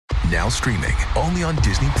Now streaming only on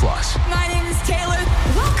Disney Plus. My name is Taylor.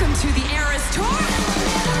 Welcome to the Eras Tour.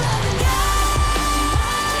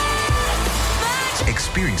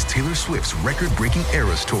 Experience Taylor Swift's record-breaking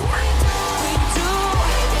Eras Tour.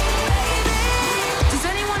 Does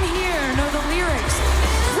anyone here know the lyrics?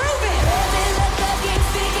 Prove it!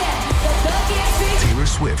 Taylor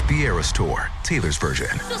Swift The Eras Tour, Taylor's version,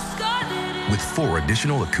 with 4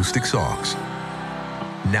 additional acoustic songs.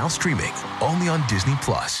 Now streaming only on Disney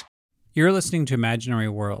Plus. You're listening to Imaginary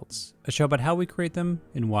Worlds, a show about how we create them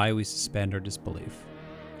and why we suspend our disbelief.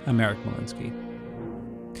 I'm Eric Molinsky.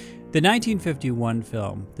 The 1951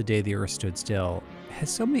 film, The Day the Earth Stood Still, has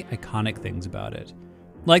so many iconic things about it.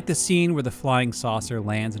 Like the scene where the flying saucer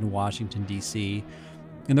lands in Washington, D.C.,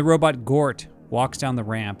 and the robot Gort walks down the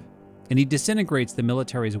ramp, and he disintegrates the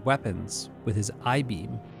military's weapons with his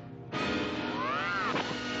I-beam.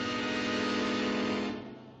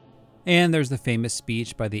 And there's the famous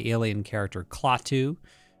speech by the alien character Klaatu,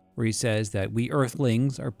 where he says that we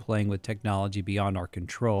Earthlings are playing with technology beyond our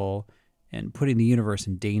control and putting the universe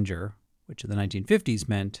in danger, which in the 1950s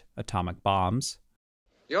meant atomic bombs.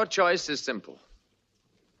 Your choice is simple.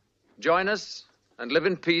 Join us and live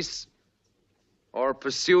in peace, or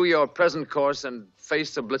pursue your present course and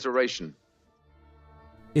face obliteration.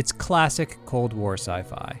 It's classic Cold War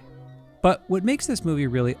sci-fi. But what makes this movie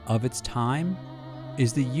really of its time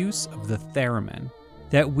is the use of the theremin,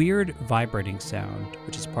 that weird vibrating sound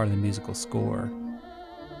which is part of the musical score.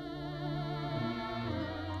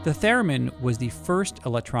 The theremin was the first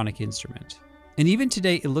electronic instrument, and even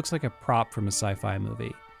today it looks like a prop from a sci-fi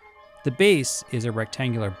movie. The bass is a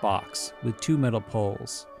rectangular box with 2 metal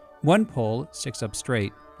poles. One pole sticks up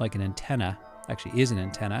straight, like an antenna, actually is an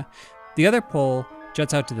antenna. The other pole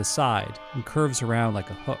juts out to the side and curves around like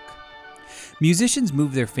a hook. Musicians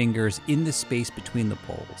move their fingers in the space between the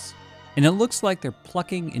poles, and it looks like they're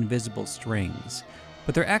plucking invisible strings,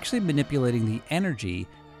 but they're actually manipulating the energy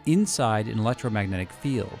inside an electromagnetic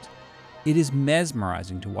field. It is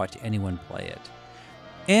mesmerizing to watch anyone play it.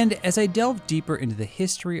 And as I delved deeper into the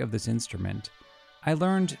history of this instrument, I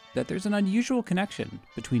learned that there's an unusual connection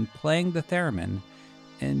between playing the theremin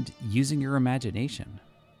and using your imagination.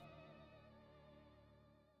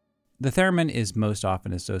 The theremin is most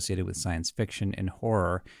often associated with science fiction and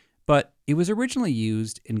horror, but it was originally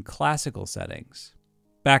used in classical settings.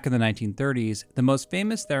 Back in the 1930s, the most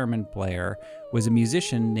famous theremin player was a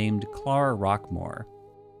musician named Clara Rockmore,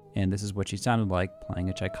 and this is what she sounded like playing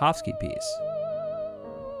a Tchaikovsky piece.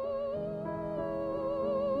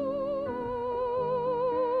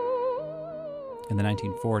 In the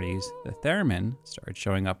 1940s, the theremin started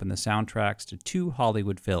showing up in the soundtracks to 2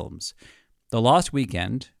 Hollywood films, The Lost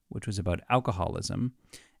Weekend, which was about alcoholism,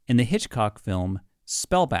 and the Hitchcock film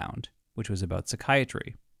Spellbound, which was about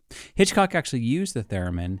psychiatry. Hitchcock actually used the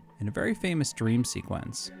theremin in a very famous dream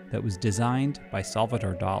sequence that was designed by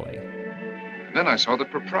Salvador Dali. And then I saw the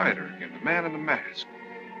proprietor again, the man in the mask.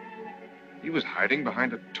 He was hiding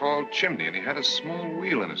behind a tall chimney, and he had a small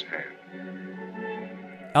wheel in his hand.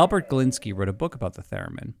 Albert Glinsky wrote a book about the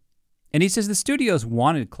theremin, and he says the studios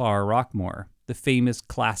wanted Clara Rockmore, the famous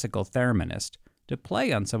classical thereminist, to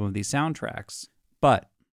play on some of these soundtracks, but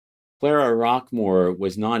Clara Rockmore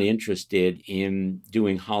was not interested in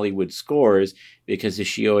doing Hollywood scores because, as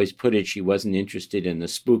she always put it, she wasn't interested in the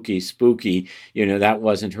spooky. That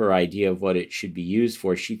wasn't her idea of what it should be used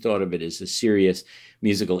for. She thought of it as a serious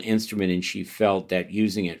musical instrument, and she felt that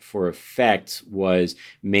using it for effects was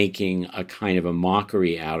making a kind of a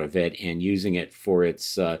mockery out of it and using it for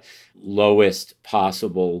its lowest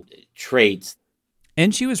possible traits.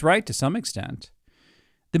 And she was right to some extent.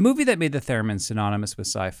 The movie that made the theremin synonymous with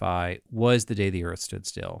sci-fi was The Day the Earth Stood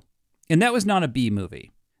Still. And that was not a B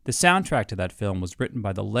movie. The soundtrack to that film was written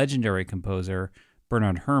by the legendary composer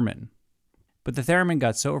Bernard Herrmann. But the theremin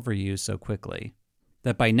got so overused so quickly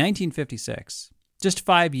that by 1956, just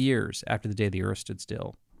 5 years after The Day the Earth Stood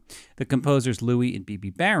Still, the composers Louis and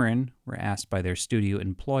B.B. Barron were asked by their studio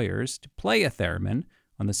employers to play a theremin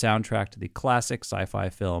on the soundtrack to the classic sci-fi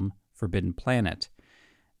film Forbidden Planet.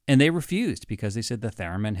 And they refused because they said the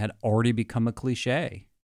theremin had already become a cliche.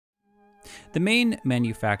 The main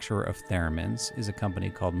manufacturer of theremins is a company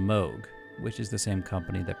called Moog, which is the same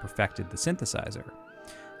company that perfected the synthesizer.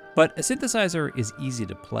 But a synthesizer is easy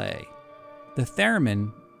to play. The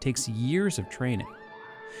theremin takes years of training.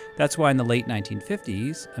 That's why in the late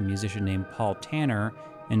 1950s, a musician named Paul Tanner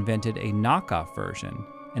invented a knockoff version,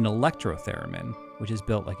 an electro theremin, which is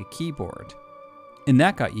built like a keyboard. And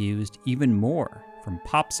that got used even more, from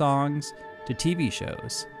pop songs to TV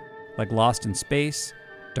shows, like Lost in Space,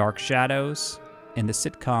 Dark Shadows, and the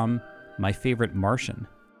sitcom My Favorite Martian.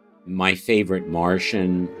 My favorite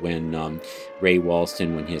Martian, when Ray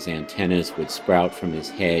Walston, when his antennas would sprout from his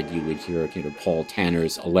head, you would hear Paul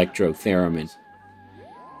Tanner's electrotheremin.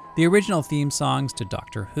 The original theme songs to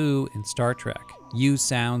Doctor Who and Star Trek used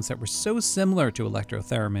sounds that were so similar to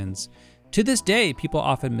electrotheremins. To this day, people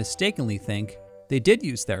often mistakenly think they did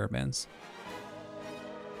use theremins.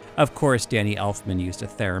 Of course, Danny Elfman used a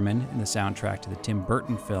theremin in the soundtrack to the Tim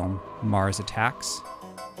Burton film Mars Attacks.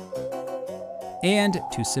 And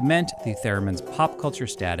to cement the theremin's pop culture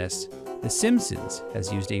status, The Simpsons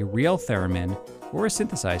has used a real theremin or a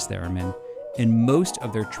synthesized theremin in most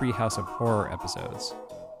of their Treehouse of Horror episodes.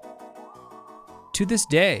 To this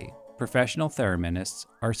day, professional thereminists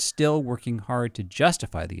are still working hard to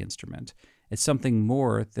justify the instrument as something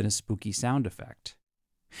more than a spooky sound effect.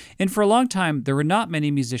 And for a long time, there were not many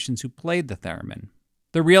musicians who played the theremin.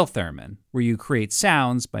 The real theremin, where you create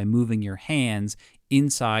sounds by moving your hands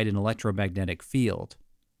inside an electromagnetic field.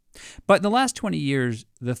 But in the last 20 years,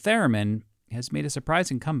 the theremin has made a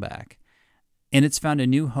surprising comeback, and it's found a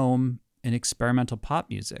new home in experimental pop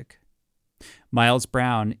music. Miles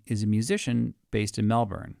Brown is a musician based in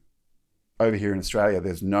Melbourne. Over here in Australia,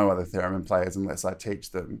 there's no other theremin players unless I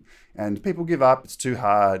teach them. And people give up, it's too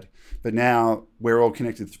hard. But now we're all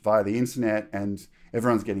connected via the internet and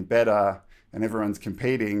everyone's getting better and everyone's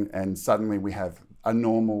competing, and suddenly we have a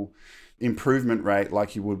normal improvement rate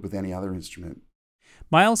like you would with any other instrument.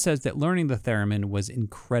 Miles says that learning the theremin was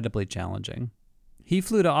incredibly challenging. He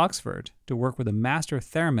flew to Oxford to work with a master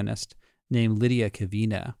thereminist named Lydia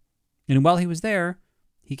Kavina. And while he was there,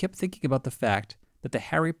 he kept thinking about the fact that the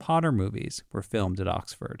Harry Potter movies were filmed at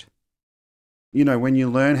Oxford. You know, when you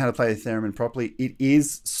learn how to play the theremin properly, it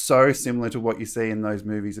is so similar to what you see in those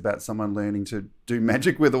movies about someone learning to do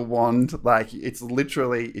magic with a wand. Like, it's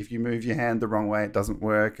literally, if you move your hand the wrong way, it doesn't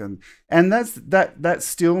work. And that's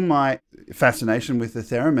still my fascination with the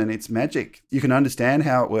theremin. It's magic. You can understand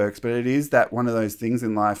how it works, but it is that one of those things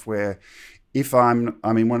in life where one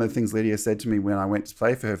of the things Lydia said to me when I went to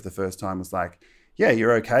play for her for the first time was like, yeah,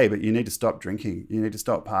 you're okay, but you need to stop drinking. You need to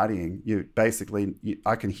stop partying.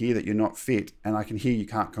 I can hear that you're not fit, and I can hear you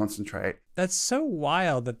can't concentrate. That's so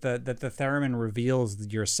wild that the theremin reveals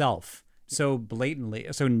yourself so blatantly,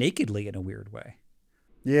 so nakedly in a weird way.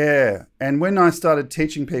 Yeah, and when I started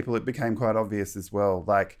teaching people, it became quite obvious as well.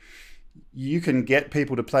 Like, you can get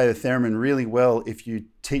people to play the theremin really well if you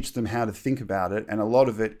teach them how to think about it, and a lot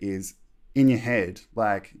of it is in your head.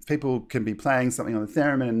 Like, people can be playing something on the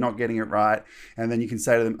theremin and not getting it right, and then you can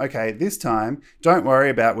say to them, okay, this time don't worry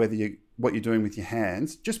about what you're doing with your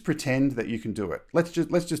hands, just pretend that you can do it. Let's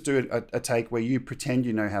just do a take where you pretend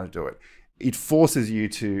you know how to do it. It forces you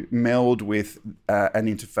to meld with an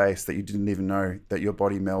interface that you didn't even know that your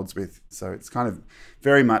body melds with. So it's kind of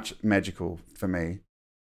very much magical for me.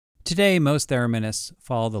 Today, most thereminists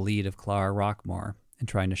follow the lead of Clara Rockmore and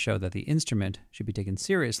trying to show that the instrument should be taken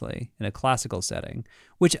seriously in a classical setting,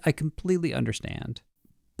 which I completely understand.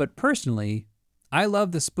 But personally, I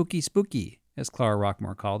love the spooky, as Clara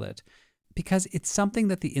Rockmore called it, because it's something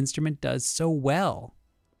that the instrument does so well.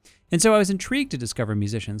 And so I was intrigued to discover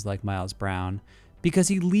musicians like Miles Brown, because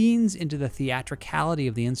he leans into the theatricality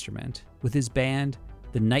of the instrument with his band,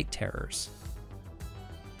 the Night Terrors.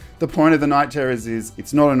 The point of the Night Terrors is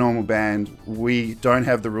it's not a normal band. We don't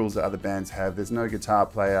have the rules that other bands have. There's no guitar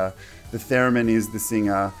player. The theremin is the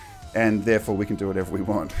singer, and therefore we can do whatever we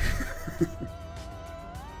want.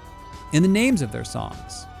 In the names of their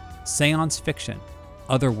songs, Seance Fiction,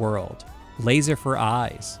 Otherworld, Laser for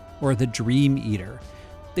Eyes, or The Dream Eater,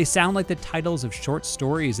 they sound like the titles of short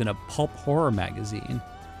stories in a pulp horror magazine.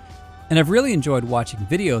 And I've really enjoyed watching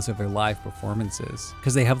videos of their live performances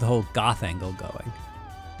because they have the whole goth angle going.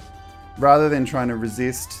 Rather than trying to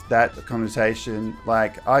resist that connotation,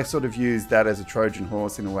 like, I sort of use that as a Trojan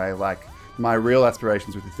horse in a way. Like, my real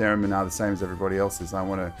aspirations with the theremin are the same as everybody else's. I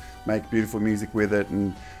want to make beautiful music with it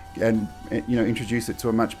and introduce it to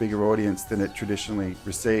a much bigger audience than it traditionally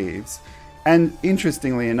receives. And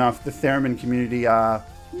interestingly enough, the theremin community are,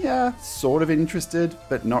 sort of interested,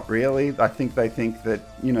 but not really. I think they think that,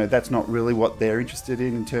 that's not really what they're interested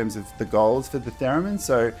in terms of the goals for the theremin.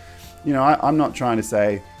 So, I'm not trying to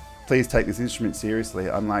say, please take this instrument seriously.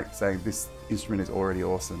 I'm like saying this instrument is already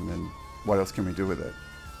awesome, and what else can we do with it?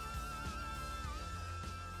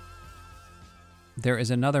 There is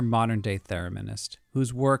another modern-day thereminist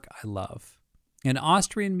whose work I love, an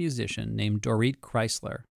Austrian musician named Dorit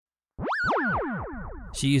Chrysler.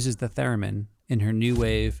 She uses the theremin in her new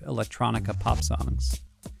wave electronica pop songs.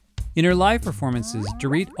 In her live performances,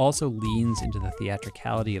 Dorit also leans into the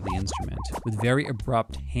theatricality of the instrument with very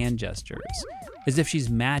abrupt hand gestures, as if she's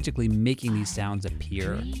magically making these sounds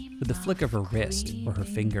appear with the flick of her wrist or her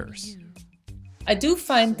fingers. I do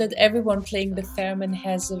find that everyone playing the theremin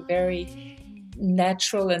has a very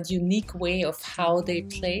natural and unique way of how they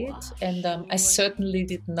play it, and I certainly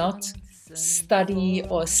did not study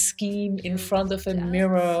or scheme in front of a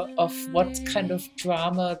mirror of what kind of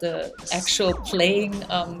drama the actual playing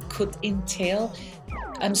could entail.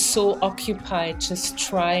 I'm so occupied just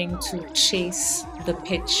trying to chase the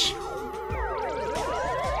pitch.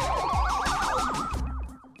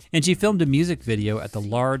 And she filmed a music video at the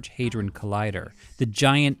Large Hadron Collider, the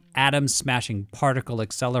giant atom-smashing particle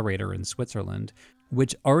accelerator in Switzerland,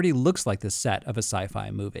 which already looks like the set of a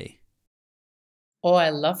sci-fi movie. Oh,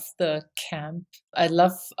 I love the camp. I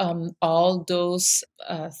love all those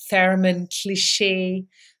theremin cliché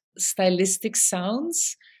stylistic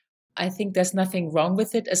sounds. I think there's nothing wrong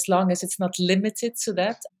with it as long as it's not limited to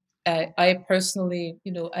that. I personally,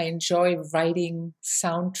 I enjoy writing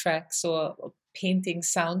soundtracks or painting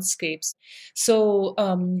soundscapes. So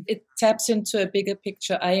it taps into a bigger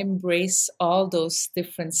picture. I embrace all those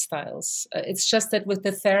different styles. It's just that with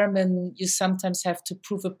the theremin, you sometimes have to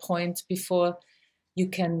prove a point before you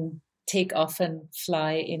can take off and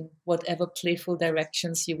fly in whatever playful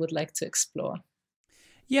directions you would like to explore.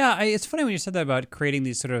 Yeah, it's funny when you said that about creating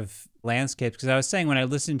these sort of landscapes, because I was saying when I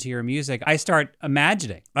listen to your music, I start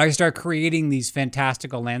imagining. I start creating these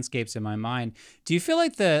fantastical landscapes in my mind. Do you feel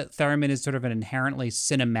like the theremin is sort of an inherently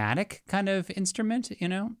cinematic kind of instrument,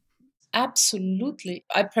 Absolutely.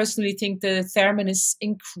 I personally think the theremin is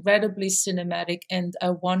incredibly cinematic, and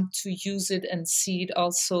I want to use it and see it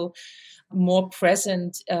also more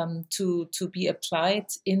present to be applied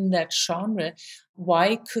in that genre.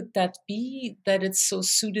 Why could that be that it's so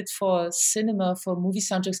suited for cinema, for movie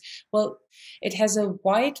soundtracks? Well, it has a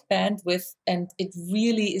wide bandwidth and it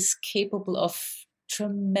really is capable of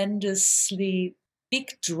tremendously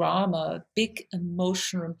big drama, big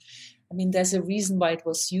emotion. I mean, there's a reason why it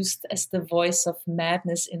was used as the voice of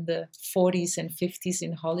madness in the 40s and 50s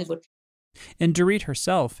in Hollywood. And Dorit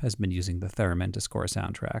herself has been using the theremin to score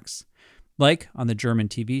soundtracks, like on the German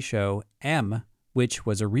TV show M, which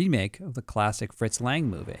was a remake of the classic Fritz Lang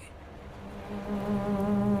movie.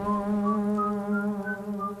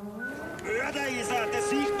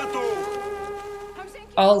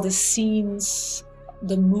 All the scenes,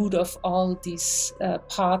 the mood of all these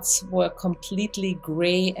parts were completely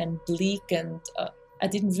gray and bleak, and I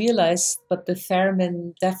didn't realize, but the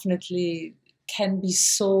theremin definitely can be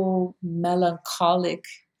so melancholic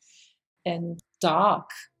and dark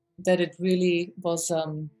that it really was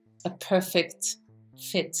a perfect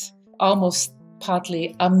fit, almost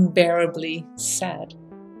partly unbearably sad.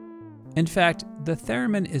 In fact, the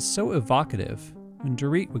theremin is so evocative. When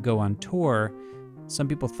Dorit would go on tour, some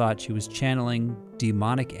people thought she was channeling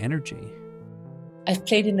demonic energy. I've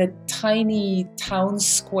played in a tiny town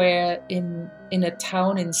square in a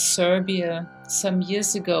town in Serbia some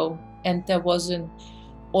years ago, and there was an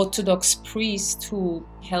Orthodox priest who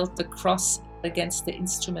held the cross against the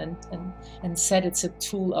instrument and said it's a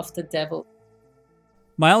tool of the devil.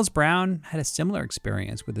 Miles Brown had a similar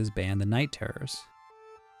experience with his band, the Night Terrors.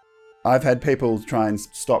 I've had people try and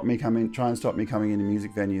stop me coming into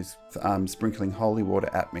music venues, sprinkling holy water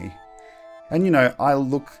at me. And I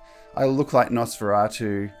look like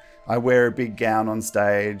Nosferatu. I wear a big gown on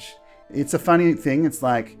stage. It's a funny thing. It's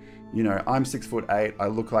like, I'm 6'8", I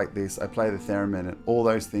look like this, I play the theremin, and all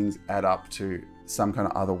those things add up to some kind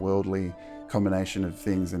of otherworldly combination of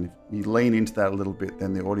things. And if you lean into that a little bit,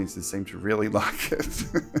 then the audiences seem to really like it.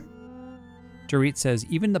 Dorit says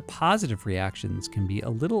even the positive reactions can be a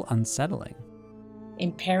little unsettling.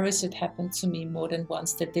 In Paris, it happened to me more than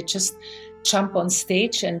once that they just jump on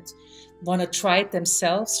stage and want to try it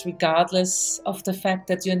themselves, regardless of the fact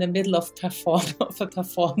that you're in the middle of a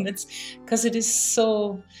performance, because it is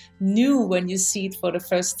so new when you see it for the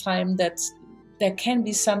first time that there can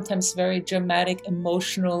be sometimes very dramatic,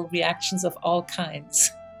 emotional reactions of all kinds.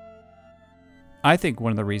 I think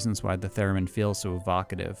one of the reasons why the theremin feels so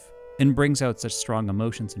evocative and brings out such strong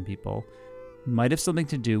emotions in people might have something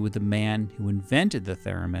to do with the man who invented the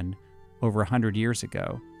theremin over 100 years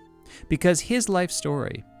ago, because his life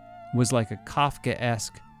story was like a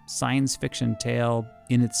Kafkaesque science fiction tale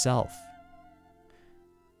in itself.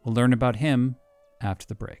 We'll learn about him after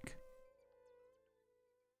the break.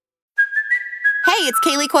 Hey, it's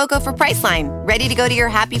Kaylee Cuoco for Priceline. Ready to go to your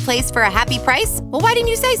happy place for a happy price? Well, why didn't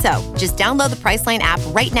you say so? Just download the Priceline app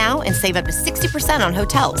right now and save up to 60% on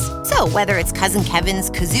hotels. So whether it's Cousin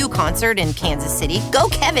Kevin's Kazoo Concert in Kansas City, go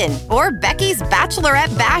Kevin, or Becky's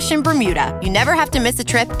Bachelorette Bash in Bermuda, you never have to miss a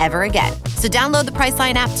trip ever again. So download the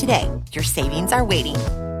Priceline app today. Your savings are waiting.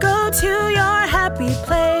 Go to your happy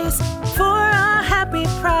place for a happy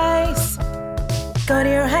price. Go to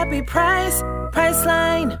your happy price,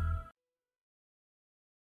 Priceline.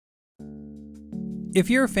 If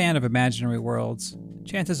you're a fan of imaginary worlds,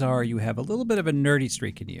 chances are you have a little bit of a nerdy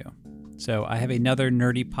streak in you. So I have another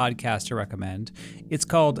nerdy podcast to recommend. It's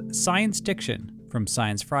called Science Diction from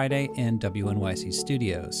Science Friday and WNYC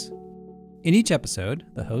Studios. In each episode,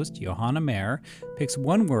 the host, Johanna Mayer, picks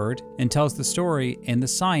one word and tells the story and the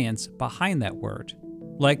science behind that word.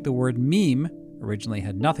 Like the word meme originally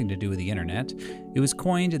had nothing to do with the internet, it was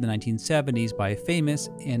coined in the 1970s by a famous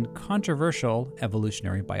and controversial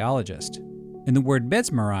evolutionary biologist. And the word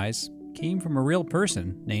mesmerize came from a real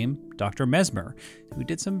person named Dr. Mesmer, who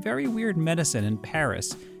did some very weird medicine in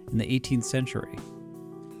Paris in the 18th century.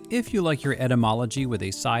 If you like your etymology with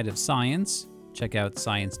a side of science, check out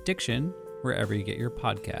Science Diction wherever you get your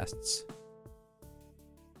podcasts.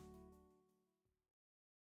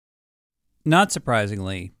 Not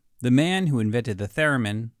surprisingly, the man who invented the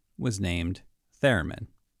theremin was named Theremin,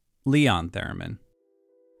 Leon Theremin.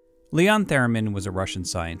 Leon Theremin was a Russian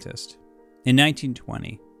scientist. In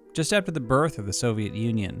 1920, just after the birth of the Soviet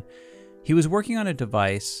Union, he was working on a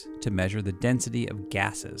device to measure the density of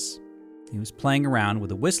gases. He was playing around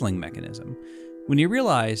with a whistling mechanism when he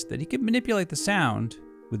realized that he could manipulate the sound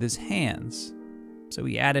with his hands. So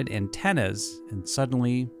he added antennas, and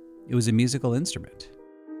suddenly it was a musical instrument.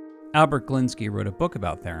 Albert Glinsky wrote a book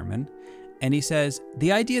about theremin, and he says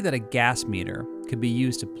the idea that a gas meter could be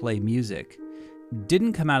used to play music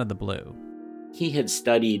didn't come out of the blue. He had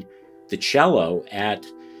studied the cello at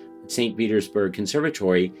St. Petersburg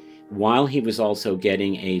Conservatory while he was also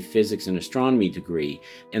getting a physics and astronomy degree.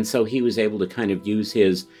 And so he was able to kind of use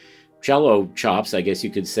his cello chops, I guess you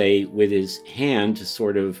could say, with his hand to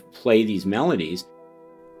sort of play these melodies.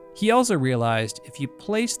 He also realized if you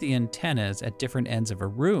place the antennas at different ends of a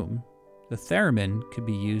room, the theremin could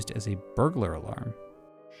be used as a burglar alarm.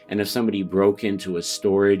 And if somebody broke into a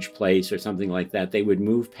storage place or something like that, they would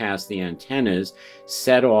move past the antennas,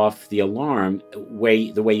 set off the alarm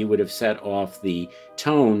the way you would have set off the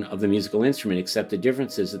tone of the musical instrument, except the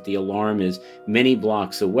difference is that the alarm is many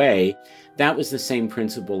blocks away. That was the same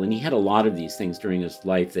principle, and he had a lot of these things during his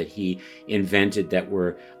life that he invented that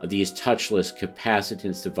were these touchless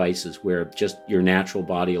capacitance devices where just your natural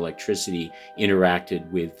body electricity interacted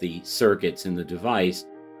with the circuits in the device.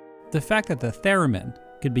 The fact that the theremin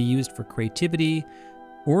could be used for creativity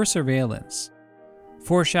or surveillance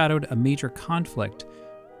foreshadowed a major conflict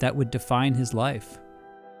that would define his life.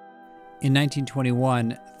 In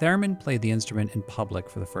 1921, Theremin played the instrument in public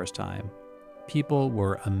for the first time. People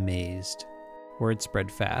were amazed. Word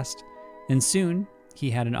spread fast, and soon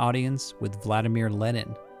he had an audience with Vladimir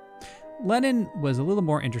Lenin. Lenin was a little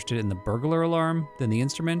more interested in the burglar alarm than the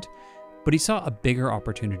instrument, but he saw a bigger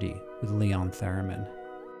opportunity with Leon Theremin.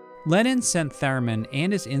 Lenin sent Theremin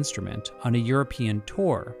and his instrument on a European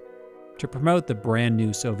tour to promote the brand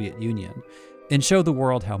new Soviet Union and show the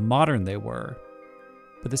world how modern they were.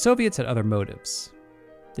 But the Soviets had other motives.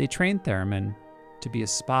 They trained Theremin to be a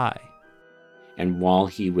spy. And while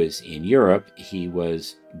he was in Europe, he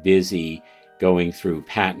was busy going through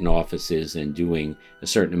patent offices and doing a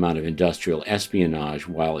certain amount of industrial espionage,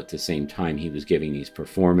 while at the same time he was giving these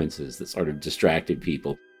performances that sort of distracted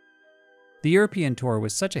people. The European tour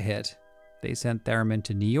was such a hit, they sent Theremin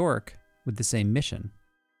to New York with the same mission.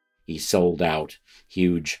 He sold out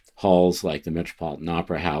huge halls like the Metropolitan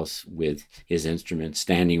Opera House with his instrument,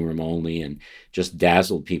 standing room only, and just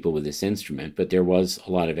dazzled people with this instrument. But there was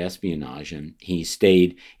a lot of espionage, and he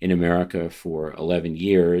stayed in America for 11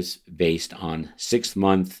 years based on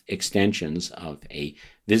 6-month extensions of a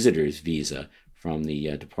visitor's visa from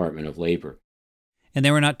the Department of Labor. And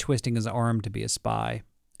they were not twisting his arm to be a spy.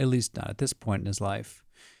 At least not at this point in his life.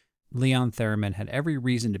 Leon Theremin had every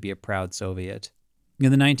reason to be a proud Soviet. In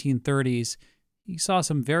the 1930s, he saw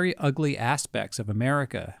some very ugly aspects of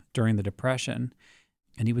America during the Depression,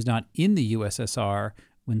 and he was not in the USSR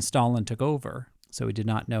when Stalin took over, so he did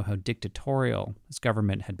not know how dictatorial his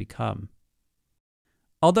government had become.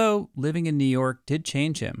 Although living in New York did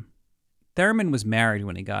change him. Theremin was married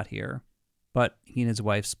when he got here, but he and his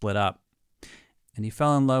wife split up, and he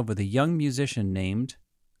fell in love with a young musician named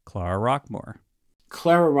Clara Rockmore.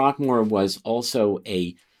 Clara Rockmore was also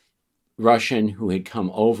a Russian who had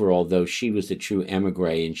come over, although she was a true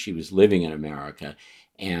emigre and she was living in America.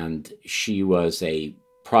 And she was a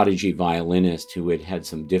prodigy violinist who had had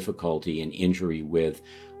some difficulty and injury with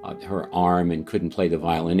her arm and couldn't play the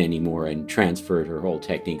violin anymore, and transferred her whole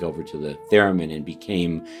technique over to the theremin and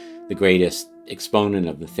became the greatest exponent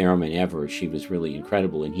of the theremin ever. She was really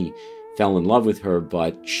incredible, and he fell in love with her,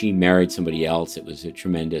 but she married somebody else. It was a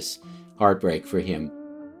tremendous heartbreak for him.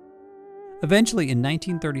 Eventually, in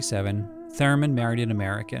 1937, Theremin married an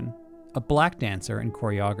American, a black dancer and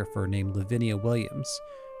choreographer named Lavinia Williams,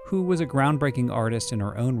 who was a groundbreaking artist in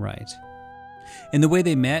her own right. And the way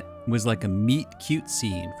they met was like a meet-cute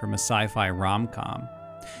scene from a sci-fi rom-com.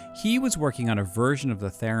 He was working on a version of the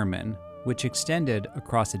theremin which extended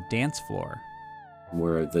across a dance floor,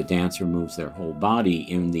 where the dancer moves their whole body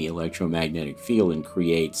in the electromagnetic field and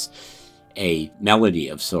creates a melody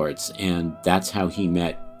of sorts. And that's how he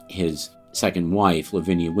met his second wife,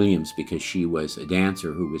 Lavinia Williams, because she was a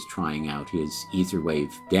dancer who was trying out his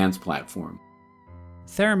Etherwave dance platform.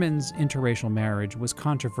 Theremin's interracial marriage was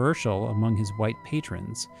controversial among his white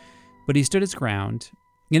patrons, but he stood his ground,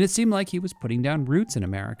 and it seemed like he was putting down roots in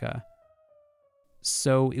America.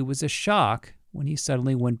 So it was a shock when he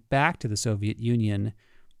suddenly went back to the Soviet Union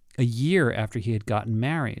a year after he had gotten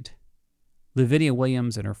married. Lavinia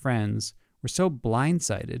Williams and her friends were so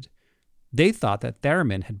blindsided, they thought that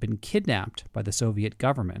Theremin had been kidnapped by the Soviet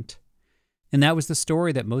government. And that was the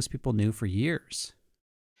story that most people knew for years.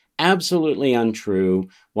 Absolutely untrue,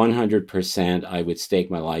 100%. I would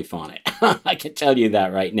stake my life on it. I can tell you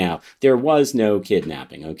that right now. There was no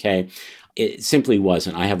kidnapping, okay? It simply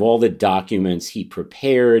wasn't. I have all the documents. He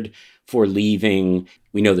prepared for leaving.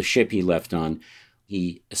 We know the ship he left on.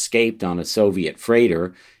 He escaped on a Soviet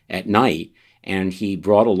freighter at night, and he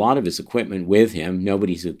brought a lot of his equipment with him.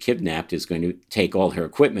 Nobody who kidnapped is going to take all her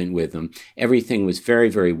equipment with them. Everything was very,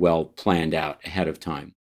 very well planned out ahead of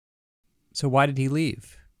time. So why did he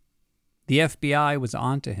leave? The FBI was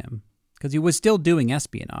onto him because he was still doing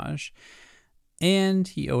espionage, and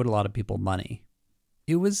he owed a lot of people money.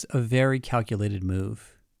 It was a very calculated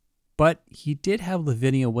move, but he did have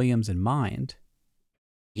Lavinia Williams in mind.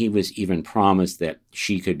 He was even promised that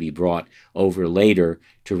she could be brought over later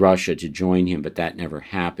to Russia to join him, but that never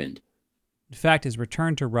happened. In fact, his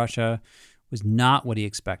return to Russia was not what he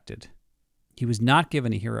expected. He was not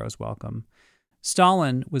given a hero's welcome.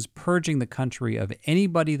 Stalin was purging the country of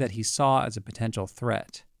anybody that he saw as a potential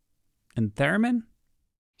threat. And Theremin?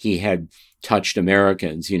 He had touched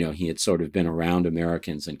Americans, he had sort of been around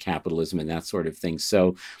Americans and capitalism and that sort of thing,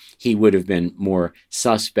 so he would have been more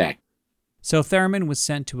suspect. So Theremin was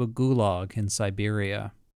sent to a gulag in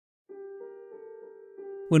Siberia.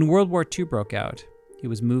 When World War II broke out, he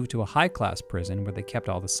was moved to a high-class prison where they kept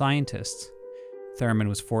all the scientists. Theremin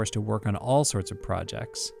was forced to work on all sorts of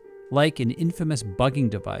projects, like an infamous bugging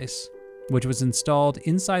device, which was installed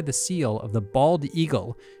inside the seal of the bald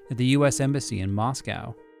eagle at the U.S. Embassy in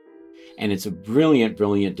Moscow. And it's a brilliant,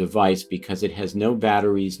 brilliant device because it has no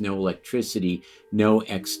batteries, no electricity, no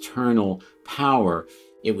external power.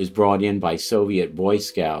 It was brought in by Soviet Boy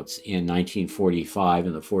Scouts in 1945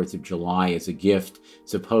 on the 4th of July as a gift,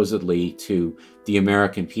 supposedly, to the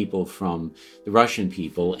American people from the Russian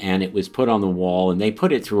people, and it was put on the wall, and they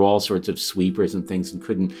put it through all sorts of sweepers and things and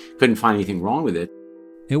couldn't find anything wrong with it.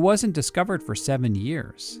 It wasn't discovered for 7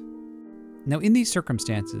 years. Now, in these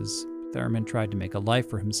circumstances, Theremin tried to make a life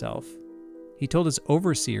for himself. He told his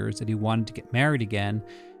overseers that he wanted to get married again,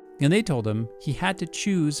 and they told him he had to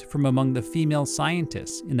choose from among the female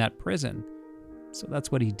scientists in that prison. So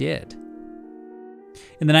that's what he did.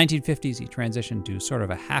 In the 1950s, he transitioned to sort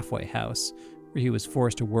of a halfway house, where he was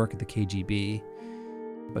forced to work at the KGB.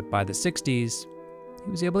 But by the 60s,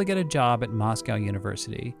 he was able to get a job at Moscow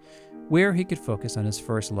University, where he could focus on his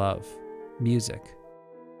first love, music.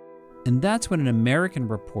 And that's when an American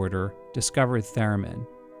reporter discovered Theremin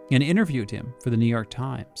and interviewed him for the New York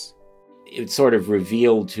Times. It sort of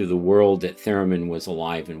revealed to the world that Theremin was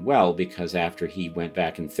alive and well, because after he went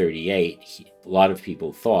back in 1938, a lot of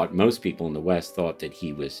people thought, most people in the West thought that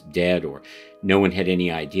he was dead, or no one had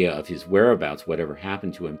any idea of his whereabouts, whatever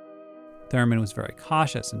happened to him. Theremin was very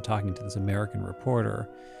cautious in talking to this American reporter,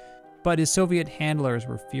 but his Soviet handlers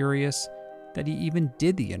were furious that he even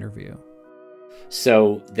did the interview.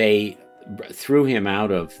 So they threw him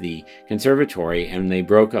out of the conservatory, and they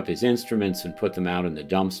broke up his instruments and put them out in the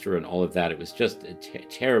dumpster and all of that. It was just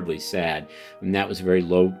terribly sad, and that was a very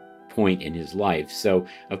low point in his life. So,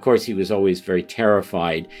 of course, he was always very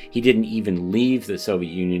terrified. He didn't even leave the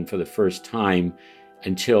Soviet Union for the first time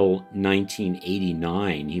until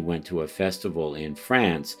 1989. He went to a festival in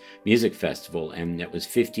France, music festival, and it was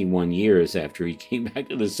 51 years after he came back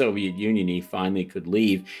to the Soviet Union. He finally could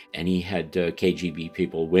leave, and he had KGB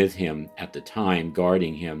people with him at the time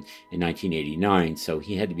guarding him in 1989, so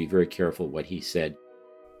he had to be very careful what he said.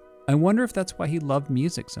 I wonder if that's why he loved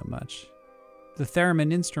music so much. The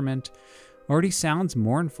theremin instrument already sounds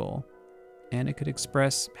mournful, and it could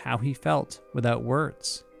express how he felt without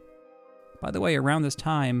words. By the way, around this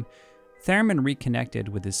time, Theremin reconnected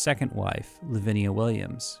with his second wife, Lavinia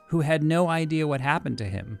Williams, who had no idea what happened to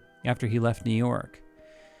him after he left New York.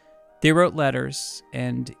 They wrote letters,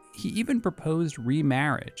 and he even proposed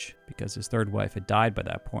remarriage because his third wife had died by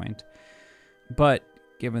that point. But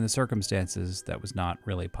given the circumstances, that was not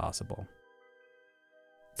really possible.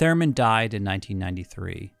 Theremin died in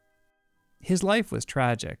 1993. His life was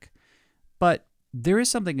tragic, but there is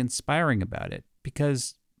something inspiring about it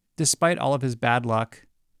because despite all of his bad luck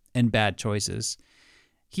and bad choices,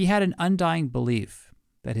 he had an undying belief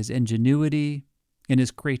that his ingenuity and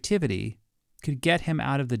his creativity could get him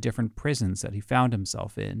out of the different prisons that he found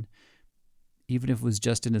himself in, even if it was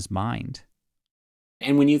just in his mind.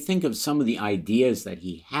 And when you think of some of the ideas that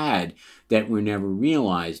he had that were never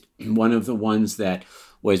realized, one of the ones that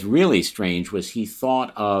was really strange was he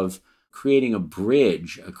thought of creating a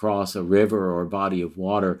bridge across a river or a body of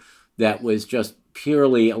water that was just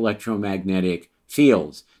purely electromagnetic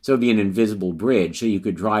fields. So it'd be an invisible bridge, so you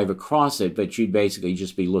could drive across it, but you'd basically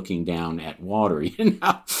just be looking down at water.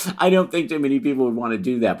 I don't think too many people would want to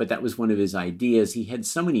do that, but that was one of his ideas. He had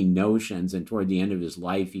so many notions, and toward the end of his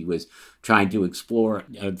life, he was trying to explore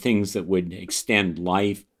things that would extend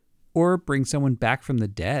life. Or bring someone back from the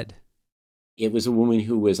dead. It was a woman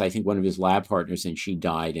who was, I think, one of his lab partners, and she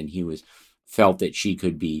died, and he felt that she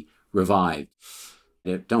could be revived.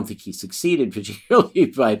 I don't think he succeeded particularly,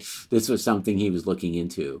 but this was something he was looking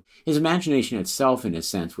into. His imagination itself, in a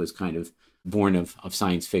sense, was kind of born of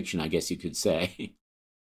science fiction, I guess you could say.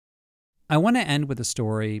 I want to end with a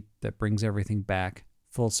story that brings everything back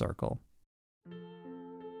full circle.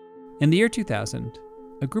 In the year 2000,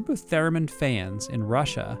 a group of theremin fans in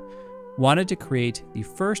Russia wanted to create the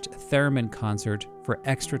first theremin concert for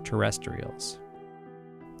extraterrestrials.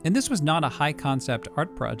 And this was not a high-concept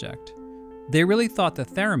art project. They really thought the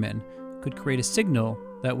theremin could create a signal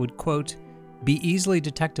that would, quote, be easily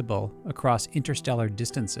detectable across interstellar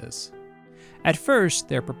distances. At first,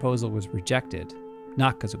 their proposal was rejected,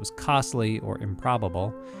 not because it was costly or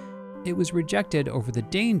improbable. It was rejected over the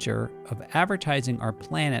danger of advertising our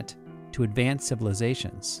planet to advanced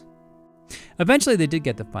civilizations. Eventually, they did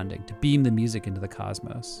get the funding to beam the music into the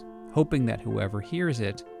cosmos, hoping that whoever hears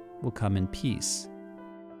it will come in peace.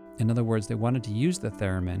 In other words, they wanted to use the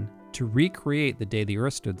theremin to recreate the day the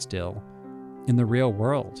Earth stood still in the real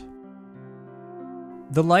world.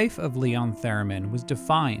 The life of Leon Theremin was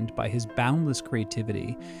defined by his boundless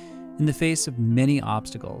creativity in the face of many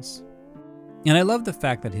obstacles. And I love the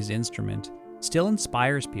fact that his instrument still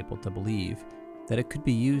inspires people to believe that it could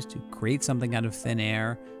be used to create something out of thin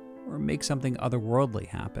air or make something otherworldly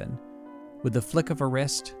happen with the flick of a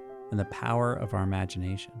wrist and the power of our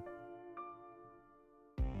imagination.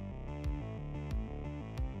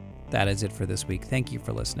 That is it for this week. Thank you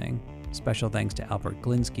for listening. Special thanks to Albert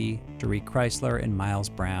Glinsky, Dorit Chrysler, and Miles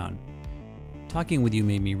Brown. Talking with you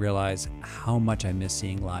made me realize how much I miss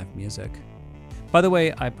seeing live music. By the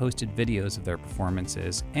way, I posted videos of their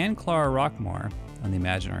performances and Clara Rockmore on the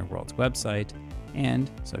Imaginary Worlds website and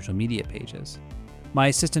social media pages. My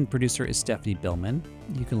assistant producer is Stephanie Billman.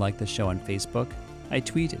 You can like the show on Facebook. I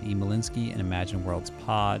tweet at eMalinsky and Imagine Worlds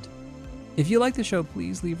Pod. If you like the show,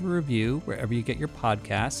 please leave a review wherever you get your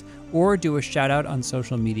podcasts, or do a shout out on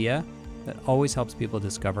social media. That always helps people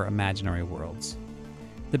discover Imaginary Worlds.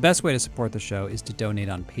 The best way to support the show is to donate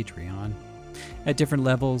on Patreon. At different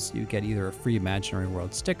levels, you get either a free Imaginary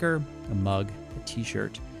World sticker, a mug, a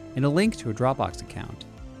t-shirt, and a link to a Dropbox account,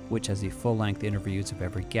 which has the full-length interviews of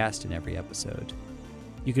every guest in every episode.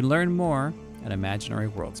 You can learn more at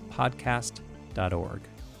imaginaryworldspodcast.org.